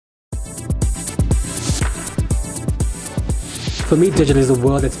For me, digital is a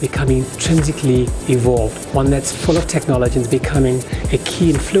world that's becoming intrinsically evolved, one that's full of technology and is becoming a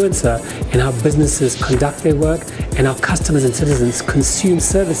key influencer in how businesses conduct their work and how customers and citizens consume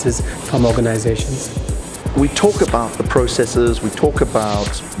services from organizations. We talk about the processes, we talk about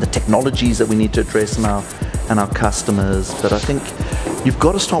the technologies that we need to address now and our customers, but I think you've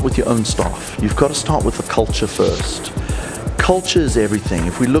got to start with your own staff. You've got to start with the culture first. Culture is everything.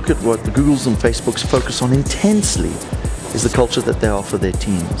 If we look at what the Googles and Facebooks focus on intensely, is the culture that they offer their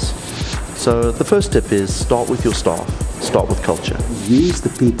teams. So the first tip is start with your staff, start with culture. Use the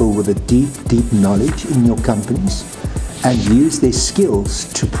people with a deep knowledge in your companies and use their skills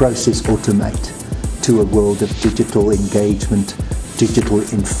to process automate to a world of digital engagement, digital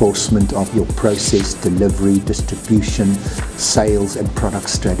enforcement of your process, delivery, distribution, sales and product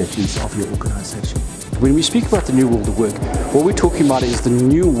strategies of your organization. When we speak about the new world of work, what we're talking about is the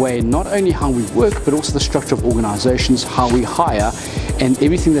new way, not only how we work, but also the structure of organizations, how we hire, and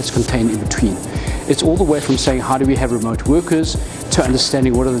everything that's contained in between. It's all the way from saying how do we have remote workers, to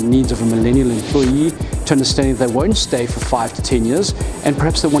understanding what are the needs of a millennial employee, to understanding they won't stay for 5 to 10 years, and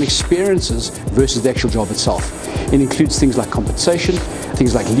perhaps they want experiences versus the actual job itself. It includes things like compensation,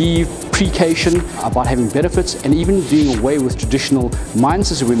 things like leave, precation, about having benefits, and even doing away with traditional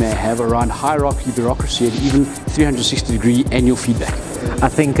mindsets that we may have around hierarchy, bureaucracy, and even 360-degree annual feedback. I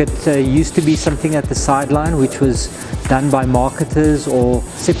think it used to be something at the sideline which was done by marketers or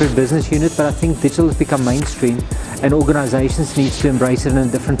separate business unit, but I think digital has become mainstream and organizations need to embrace it in a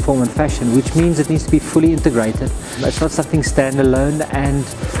different form and fashion, which means it needs to be fully integrated. It's not something standalone and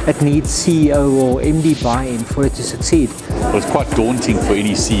it needs CEO or MD buy-in for it to succeed. Well, it's quite daunting for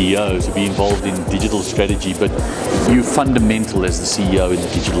any CEO to be involved in digital strategy, but you're fundamental as the CEO in the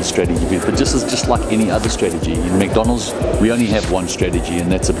digital strategy. But just like any other strategy, in McDonald's we only have one strategy,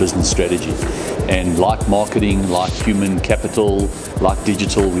 and that's a business strategy. And like marketing, like human capital, like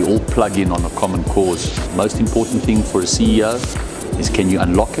digital, we all plug in on a common cause. Most important thing for a CEO is can you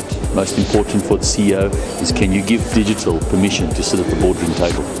unlock it? Most important for the CEO is can you give digital permission to sit at the boardroom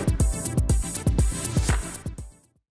table?